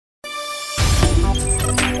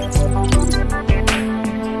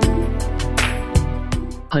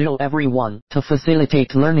Hello everyone, to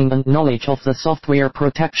facilitate learning and knowledge of the software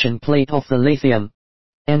protection plate of the lithium.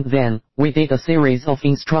 And then, we did a series of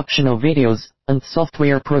instructional videos, and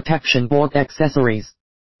software protection board accessories.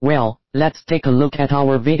 Well, let's take a look at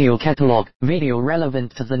our video catalog. Video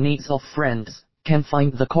relevant to the needs of friends, can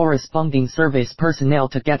find the corresponding service personnel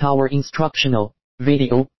to get our instructional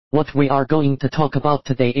video. What we are going to talk about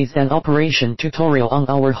today is an operation tutorial on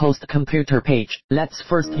our host computer page. Let's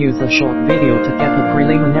first use a short video to get a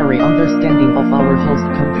preliminary understanding of our host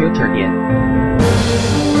computer.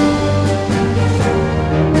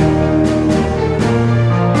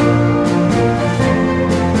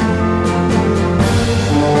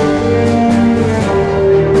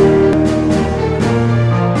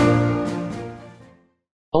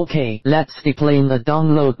 Okay, let's explain the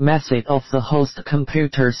download method of the host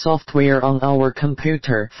computer software on our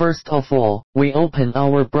computer. First of all, we open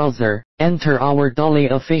our browser, enter our Daly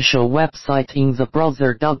official website in the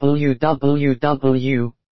browser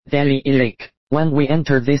www.daly. When we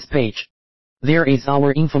enter this page, there is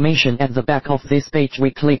our information at the back of this page.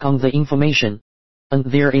 We click on the information, and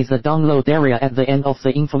there is a download area at the end of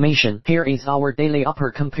the information. Here is our Daly upper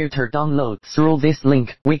computer download. Through this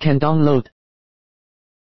link, we can download,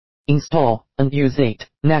 install, and use it.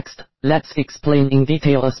 Next, let's explain in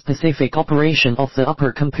detail a specific operation of the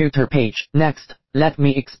upper computer page. Next, let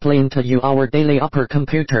me explain to you our Daly upper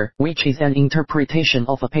computer, which is an interpretation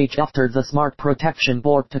of a page after the smart protection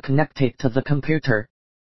board to connect it to the computer.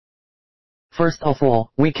 First of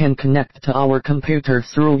all, we can connect to our computer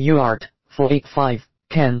through UART, 485,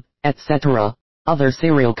 CAN, etc. other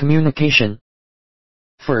serial communication.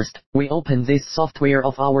 First, we open this software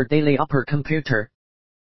of our Daly upper computer.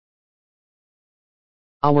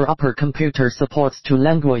 Our upper computer supports two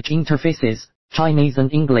language interfaces, Chinese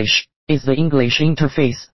and English, is the English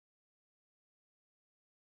interface.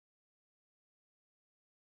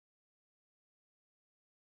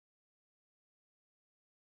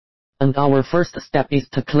 And our first step is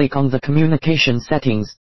to click on the communication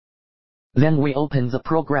settings. Then we open the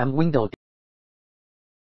program window.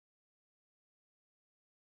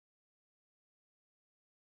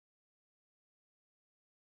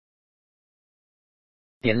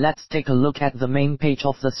 Let's take a look at the main page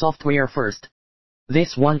of the software first.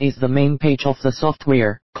 This one is the main page of the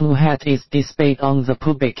software. Clue hat is displayed on the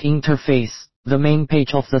public interface. The main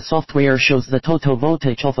page of the software shows the total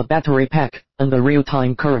voltage of a battery pack, and the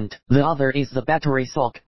real-time current. The other is the battery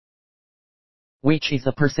sock, which is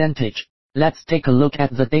a percentage. Let's take a look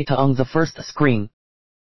at the data on the first screen.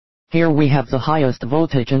 Here we have the highest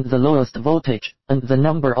voltage and the lowest voltage, and the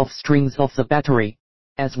number of strings of the battery,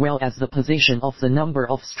 as well as the position of the number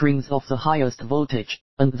of strings of the highest voltage,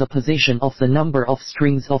 and the position of the number of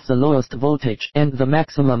strings of the lowest voltage, and the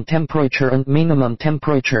maximum temperature and minimum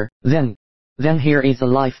temperature. Then here is a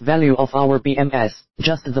live value of our BMS,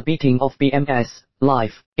 just the beating of BMS,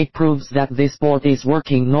 live. It proves that this board is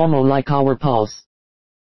working normal like our pulse.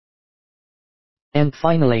 And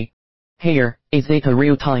finally, here is a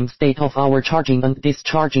real-time state of our charging and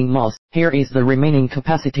discharging mass. Here is the remaining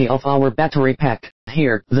capacity of our battery pack.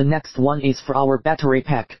 Here, the next one is for our battery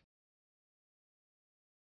pack.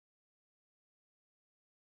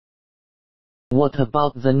 What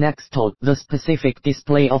about the next node? The specific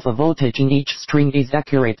display of a voltage in each string is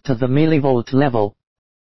accurate to the millivolt level.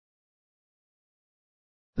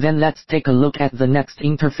 Then let's take a look at the next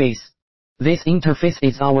interface. This interface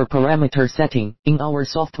is our parameter setting. In our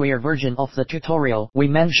software version of the tutorial, we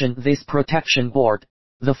mentioned this protection board.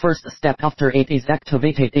 The first step after it is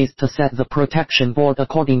activated is to set the protection board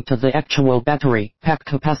according to the actual battery pack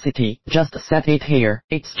capacity. Just set it here.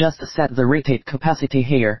 It's just set the rated capacity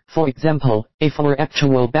here. For example, if our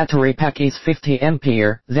actual battery pack is 50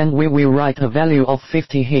 ampere, then we will write a value of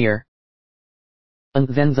 50 here. And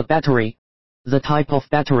then the battery, the type of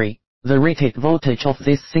battery, the rated voltage of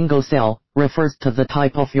this single cell, refers to the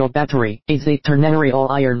type of your battery. Is it ternary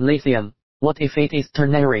or iron lithium? What if it is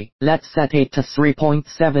ternary? Let's set it to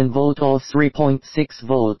 3.7 volt or 3.6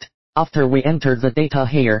 volt. After we enter the data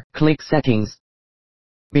here, click settings.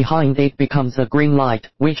 Behind it becomes a green light,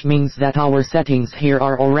 which means that our settings here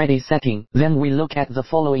are already setting. Then we look at the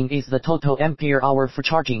following is the total ampere hour for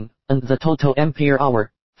charging, and the total ampere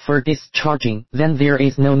hour for discharging. Then there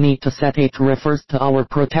is no need to set it refers to our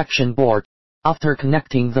protection board. After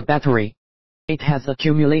connecting the battery, it has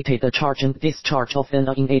accumulated a charge and discharge of N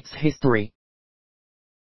in its history.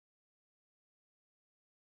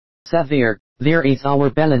 So there is our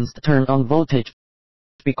balanced turn-on voltage,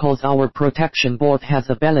 because our protection board has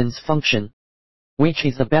a balance function, which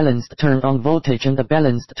is a balanced turn-on voltage and a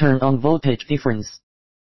balanced turn-on voltage difference.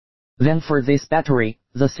 Then for this battery,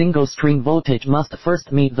 the single string voltage must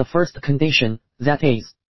first meet the first condition, that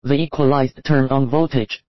is, the equalized turn-on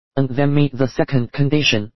voltage, and then meet the second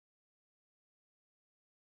condition.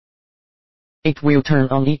 It will turn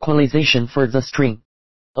on equalization for the string.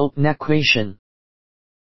 Open equation.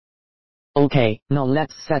 Okay, now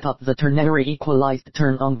let's set up the ternary equalized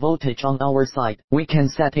turn-on voltage on our side. We can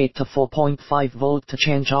set it to 4.5 volt to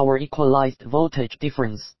change our equalized voltage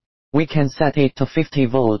difference. We can set it to 50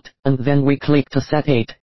 volt, and then we click to set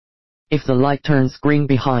it. If the light turns green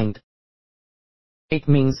behind, it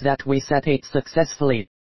means that we set it successfully.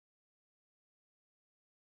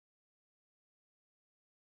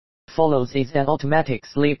 Follows is an automatic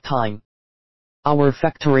sleep time. Our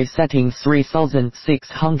factory setting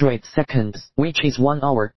 3600 seconds, which is 1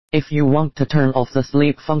 hour. If you want to turn off the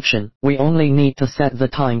sleep function, we only need to set the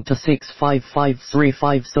time to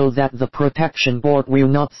 65535 so that the protection board will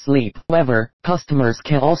not sleep. However, customers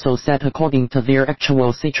can also set according to their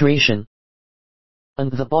actual situation.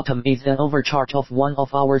 And the bottom is an overcharge of one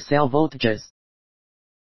of our cell voltages.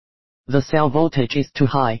 The cell voltage is too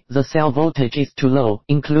high, the cell voltage is too low,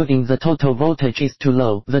 including the total voltage is too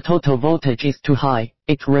low, the total voltage is too high.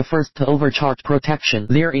 It refers to overcharge protection.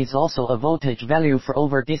 There is also a voltage value for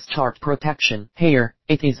over-discharge protection. Here,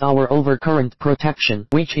 it is our overcurrent protection,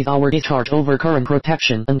 which is our discharge overcurrent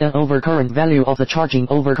protection, and an overcurrent value of the charging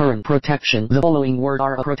overcurrent protection. The following words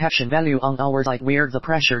are a protection value on our side where the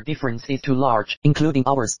pressure difference is too large. Including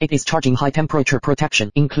ours, it is charging high temperature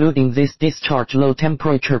protection. Including this discharge low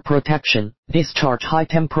temperature protection, discharge high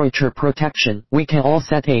temperature protection. We can all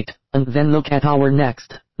set it, and then look at our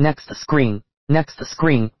next screen. Next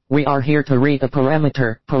screen, we are here to read a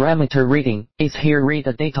parameter. Parameter reading is here read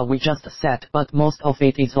the data we just set, but most of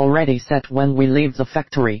it is already set when we leave the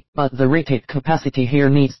factory, but the rated capacity here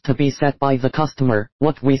needs to be set by the customer.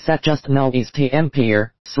 What we set just now is T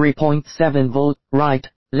ampere, 3.7 volt, right?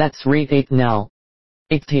 Let's read it now.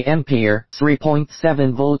 It's T ampere,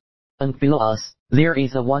 3.7 volt, and below us, there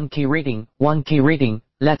is a 1 key reading,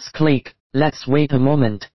 let's click, let's wait a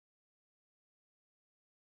moment.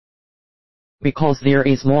 Because there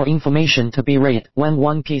is more information to be read when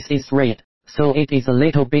one piece is read, so it is a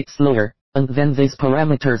little bit slower, and then these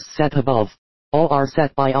parameters set above. All are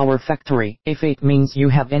set by our factory. If it means you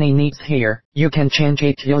have any needs here, you can change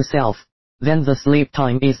it yourself. Then the sleep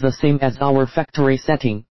time is the same as our factory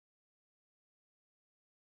setting.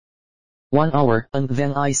 1 hour, and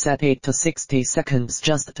then I set it to 60 seconds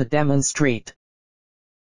just to demonstrate.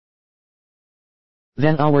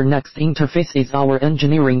 Then our next interface is our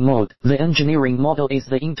engineering mode. The engineering model is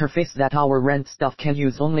the interface that our rent staff can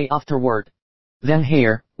use only afterward. Then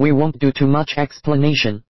here, we won't do too much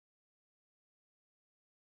explanation.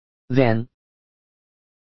 Then,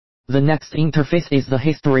 the next interface is the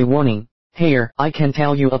history warning. Here, I can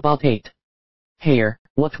tell you about it. Here,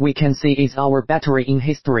 what we can see is our battery in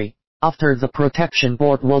history. After the protection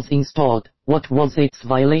board was installed, what was its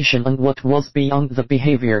violation and what was beyond the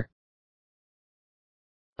behavior.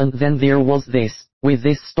 And then there was this. With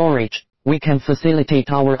this storage, we can facilitate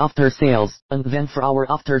our after sales, and then for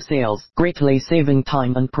our after sales, greatly saving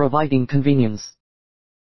time and providing convenience.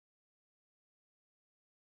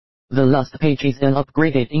 The last page is an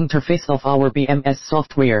upgraded interface of our BMS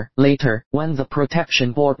software. Later, when the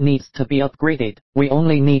protection board needs to be upgraded, we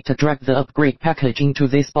only need to drag the upgrade package into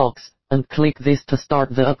this box, and click this to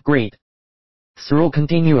start the upgrade. Through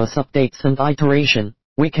continuous updates and iteration,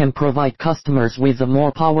 we can provide customers with a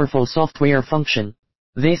more powerful software function.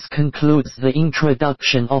 This concludes the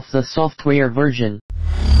introduction of the software version.